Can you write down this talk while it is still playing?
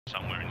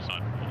somewhere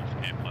inside Wolf's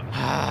airplane.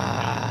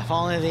 If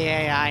only the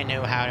AI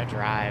knew how to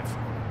drive.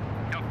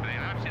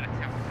 I've seen a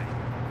taxi.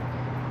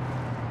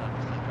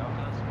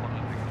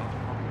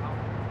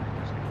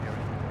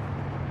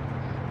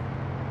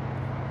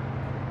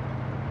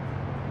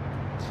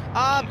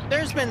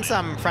 There's been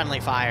some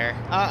friendly fire.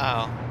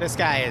 Uh-oh. This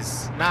guy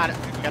is not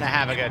gonna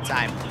have a good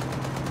time.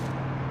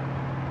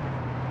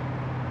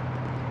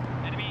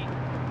 Enemy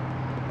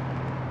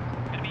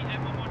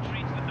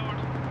M113 to the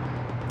north.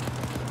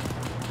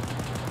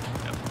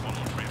 Yep,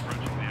 113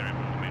 approaching the area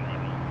from the main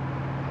road now.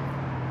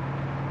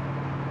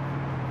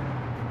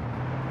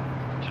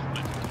 Just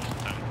letting towards the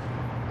town.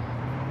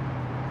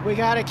 We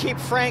gotta keep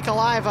Frank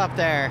alive up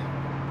there.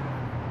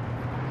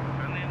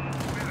 And then,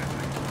 where is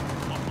it?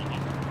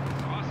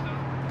 Awesome.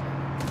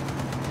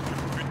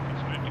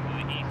 It's moving to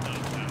the east of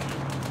the town.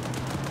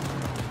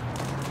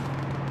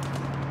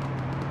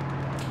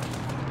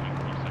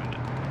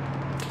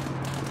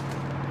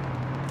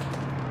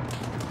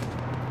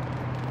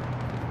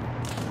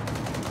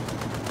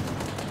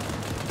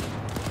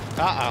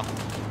 Uh-oh.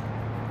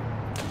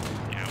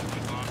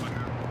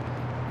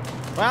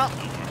 Well,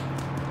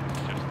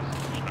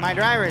 my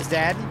driver's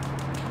dead.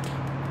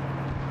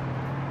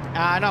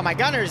 No, my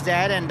gunner's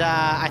dead, and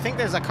I think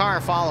there's a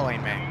car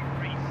following me.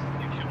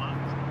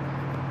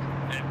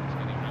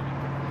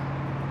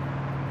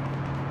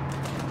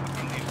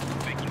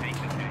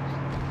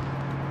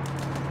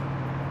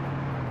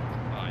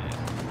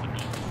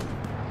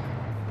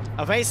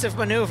 Evasive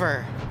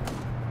maneuver.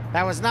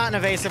 That was not an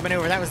evasive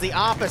maneuver. That was the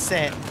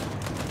opposite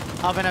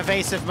of an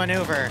evasive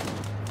maneuver.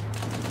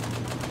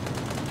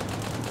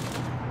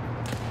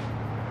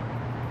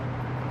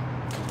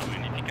 I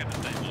mean, if you get the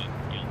stable,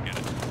 you'll get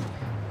it.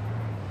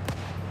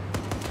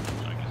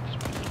 So I guess just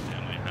press it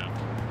down we have.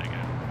 There you go.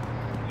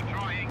 We're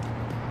trying.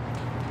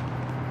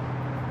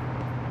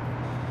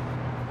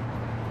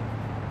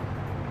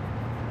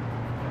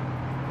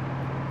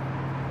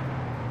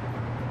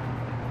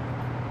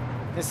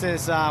 This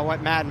is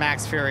what Mad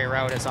Max Fury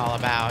Road is all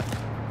about.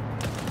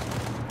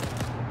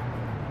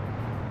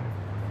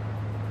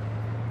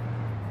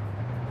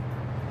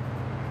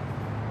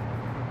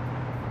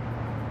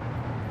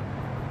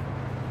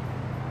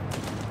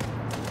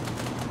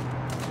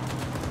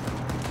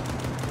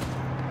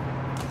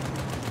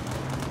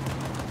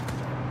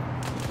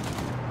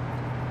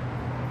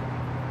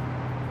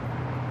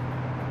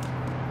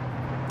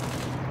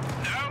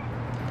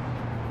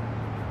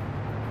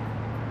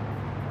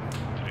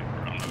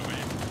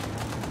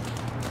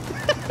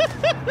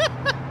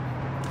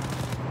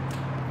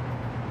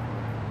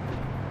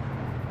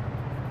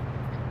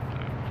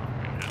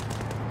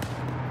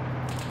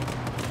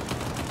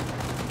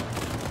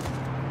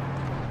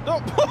 No.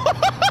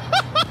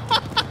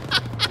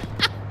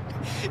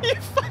 You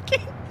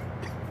fucking.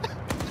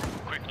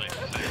 Quickly.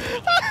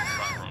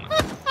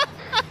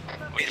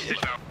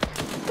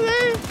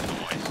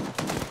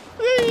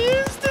 They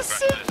used a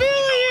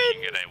civilian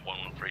You get a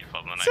 113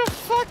 from the to next.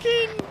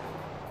 fucking.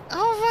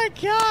 Oh my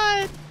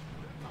god.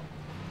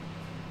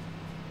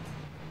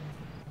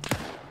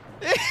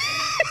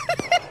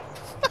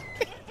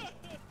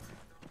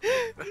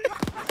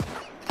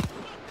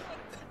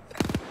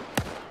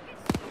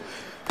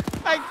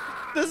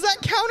 Does that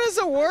count as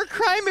a war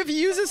crime if you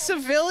use a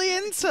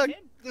civilian to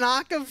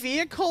knock a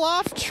vehicle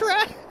off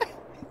track?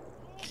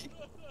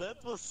 That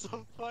was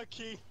so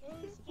fucking...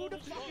 Who the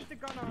fuck is the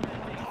gunner on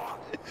that thing?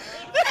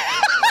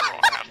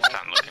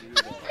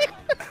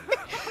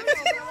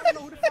 I don't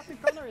know who the fucking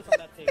gunner is on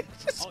that thing.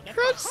 Just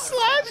crunch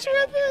slash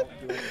with it?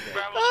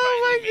 Oh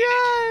my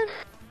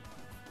god!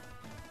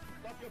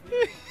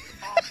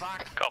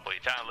 Copy,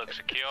 town looks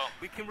secure.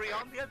 We can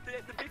rearm the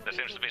big... There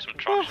seems to be some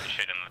trucks and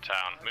shit in the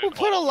town. We'll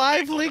put a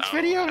live leak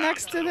video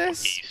next to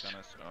this.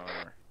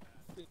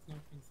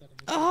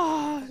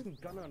 Oh,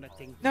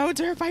 no,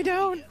 Derp, I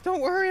don't.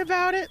 Don't worry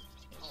about it.